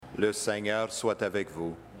Le Seigneur soit avec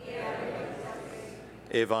vous.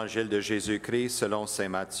 Évangile de Jésus-Christ selon saint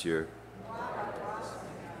Matthieu.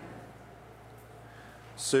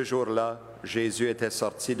 Ce jour-là, Jésus était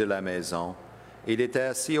sorti de la maison. Il était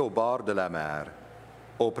assis au bord de la mer.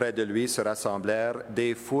 Auprès de lui se rassemblèrent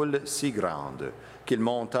des foules si grandes qu'il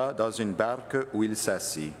monta dans une barque où il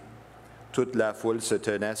s'assit. Toute la foule se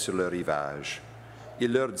tenait sur le rivage.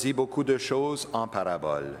 Il leur dit beaucoup de choses en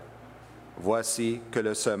paraboles. Voici que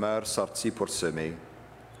le semeur sortit pour semer.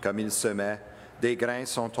 Comme il semait, des grains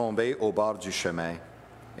sont tombés au bord du chemin,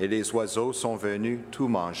 et les oiseaux sont venus tout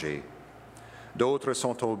manger. D'autres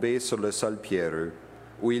sont tombés sur le sol pierreux,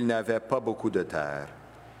 où il n'avait pas beaucoup de terre.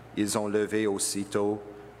 Ils ont levé aussitôt,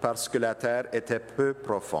 parce que la terre était peu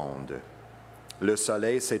profonde. Le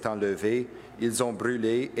soleil s'étant levé, ils ont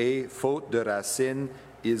brûlé, et, faute de racines,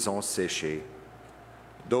 ils ont séché.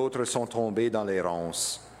 D'autres sont tombés dans les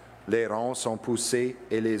ronces. Les ronces ont poussé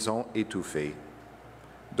et les ont étouffés.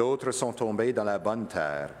 D'autres sont tombés dans la bonne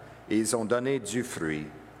terre, et ils ont donné du fruit,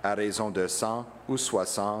 à raison de 100 ou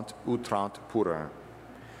 60 ou 30 pour un.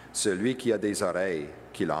 Celui qui a des oreilles,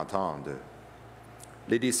 qu'il entende.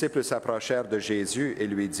 Les disciples s'approchèrent de Jésus et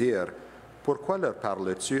lui dirent, « Pourquoi leur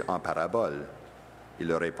parles-tu en parabole ?» Il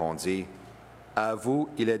leur répondit, « À vous,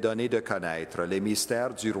 il est donné de connaître les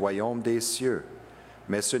mystères du royaume des cieux,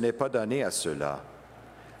 mais ce n'est pas donné à ceux-là.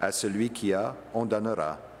 À celui qui a, on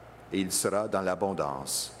donnera, et il sera dans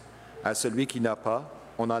l'abondance. À celui qui n'a pas,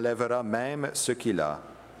 on enlèvera même ce qu'il a.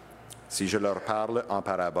 Si je leur parle en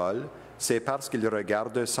parabole, c'est parce qu'ils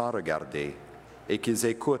regardent sans regarder, et qu'ils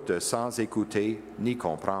écoutent sans écouter ni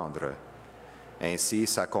comprendre. Ainsi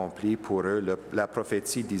s'accomplit pour eux la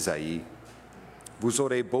prophétie d'Isaïe. Vous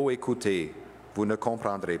aurez beau écouter, vous ne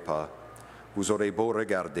comprendrez pas. Vous aurez beau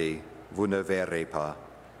regarder, vous ne verrez pas.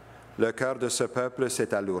 Le cœur de ce peuple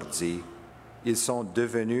s'est alourdi. Ils sont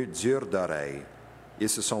devenus durs d'oreille. Ils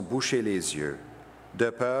se sont bouchés les yeux, de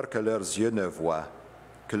peur que leurs yeux ne voient,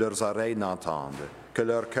 que leurs oreilles n'entendent, que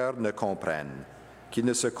leur cœur ne comprenne, qu'ils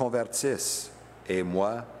ne se convertissent, et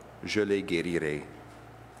moi, je les guérirai.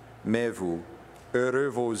 Mais vous, heureux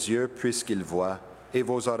vos yeux puisqu'ils voient, et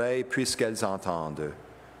vos oreilles puisqu'elles entendent.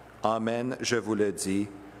 Amen, je vous le dis,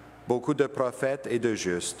 beaucoup de prophètes et de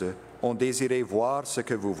justes ont désiré voir ce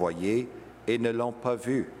que vous voyez et ne l'ont pas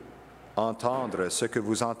vu, entendre ce que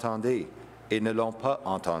vous entendez et ne l'ont pas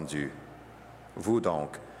entendu. Vous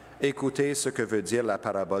donc, écoutez ce que veut dire la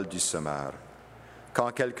parabole du semeur.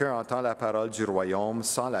 Quand quelqu'un entend la parole du royaume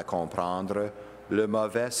sans la comprendre, le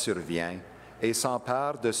mauvais survient et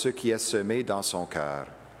s'empare de ce qui est semé dans son cœur.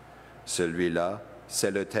 Celui-là, c'est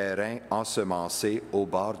le terrain ensemencé au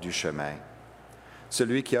bord du chemin.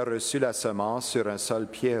 Celui qui a reçu la semence sur un sol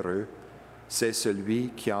pierreux, c'est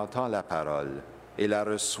celui qui entend la parole et la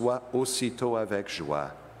reçoit aussitôt avec joie.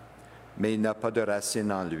 Mais il n'a pas de racine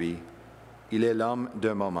en lui. Il est l'homme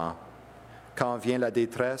d'un moment. Quand vient la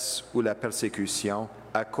détresse ou la persécution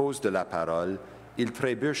à cause de la parole, il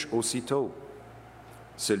trébuche aussitôt.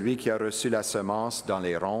 Celui qui a reçu la semence dans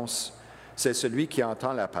les ronces, c'est celui qui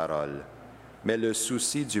entend la parole. Mais le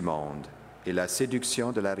souci du monde et la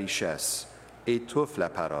séduction de la richesse étouffe la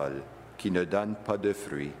parole, qui ne donne pas de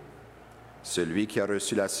fruit. Celui qui a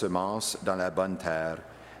reçu la semence dans la bonne terre,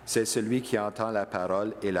 c'est celui qui entend la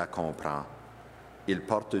parole et la comprend. Il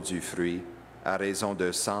porte du fruit à raison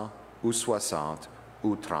de 100 ou 60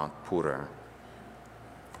 ou 30 pour un.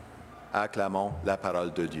 Acclamons la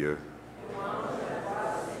parole de Dieu.